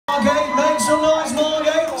some noise,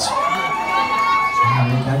 Margate.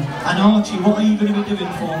 Okay. And Archie, what are you going to be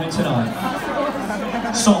doing for me tonight?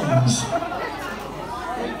 Songs.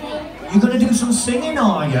 You're going to do some singing,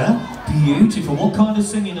 are you? Beautiful. What kind of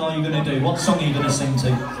singing are you going to do? What song are you going to sing to?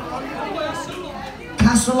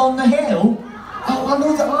 Castle on the Hill? Oh, I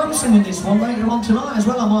know that I'm singing this one later on tonight as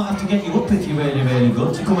well. I might have to get you up if you're really, really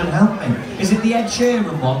good to come and help me. Is it the Ed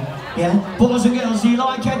Sheeran one? Yeah? Boys and girls, do you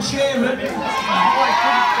like Ed Sheeran?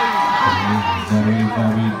 Very,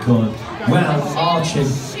 very good. Well, Archie,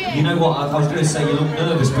 you know what, I was going to say you look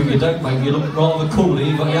nervous, but you don't, mate. You look rather cool.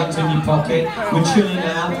 You've got your hands in your pocket. We're chilling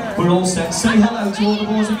out. We're all set. Say hello to all the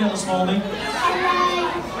boys and girls for me.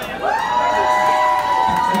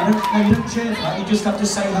 No, you don't cheer for that. You just have to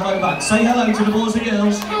say hello back. Say hello to the boys and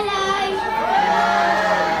girls. Hello.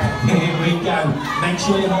 Here we go. Make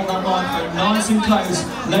sure you hold that microphone nice and close.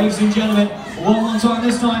 Ladies and gentlemen, one more time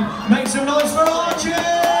this time. Make some noise for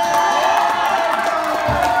Archie!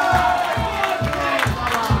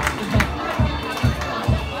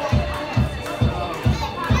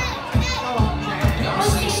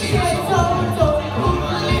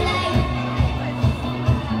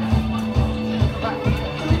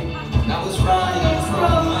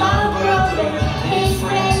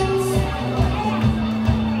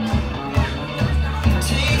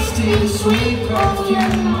 Sweet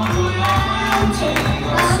perfume on the mountain,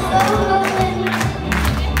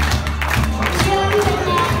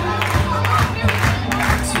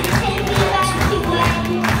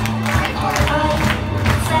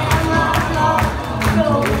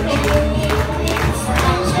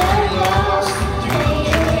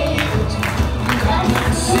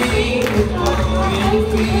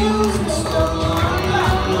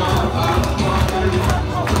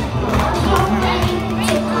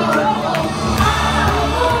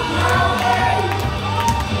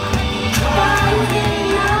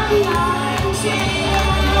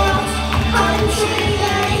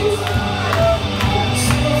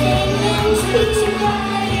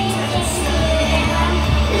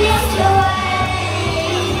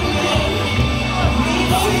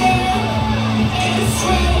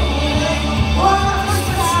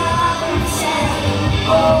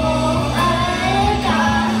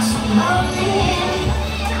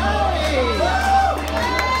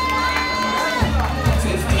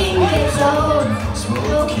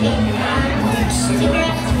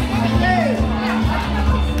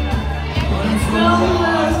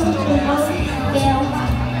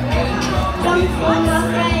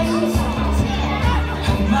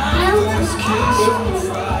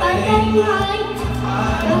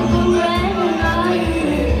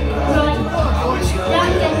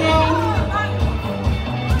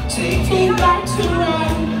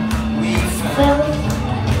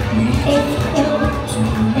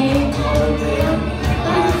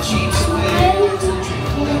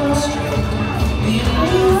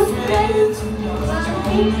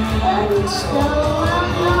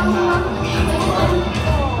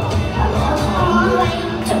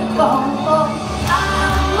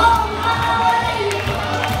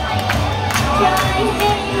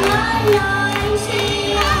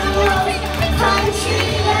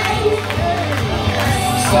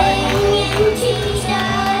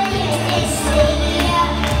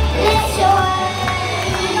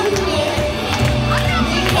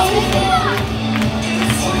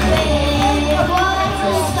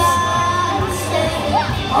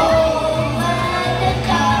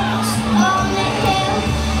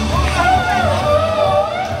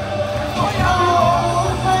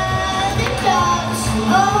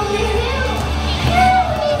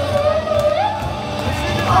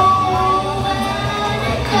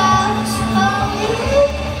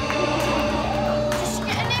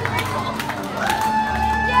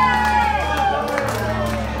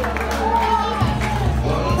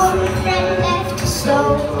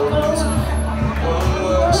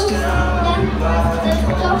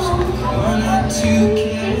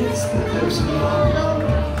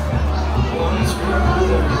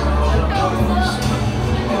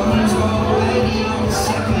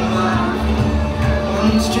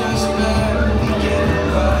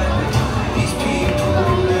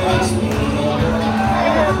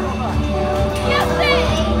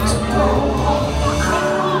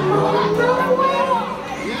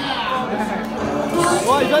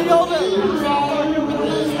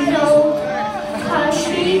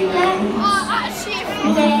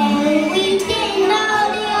 then we did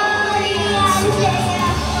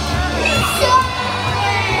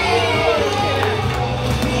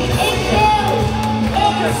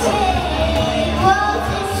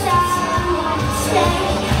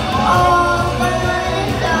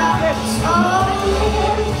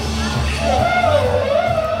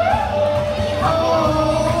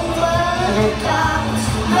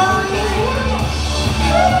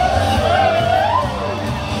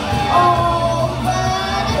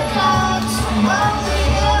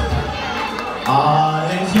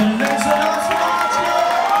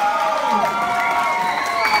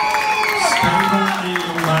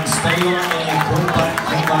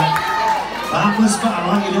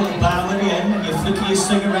flicker your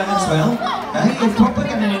cigarette as well. Hey, you're proper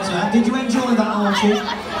getting into that. Did you enjoy that, Archie?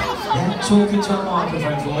 Yeah, talking to a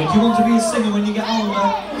microphone for me. Do you want to be a singer when you get older?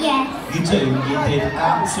 Yes. You do, you did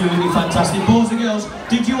absolutely fantastic. Boys and girls,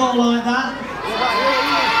 did you all like that?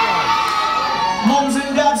 Mums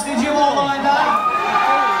and dads, did you all like that?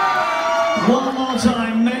 One more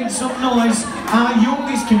time, make some noise. Our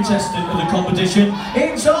youngest contestant of the competition,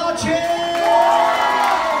 it's Archie!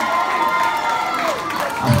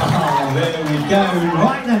 Oh, there we go.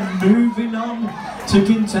 Right then, moving on to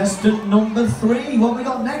contestant number 3. What we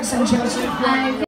got next then, Chelsea?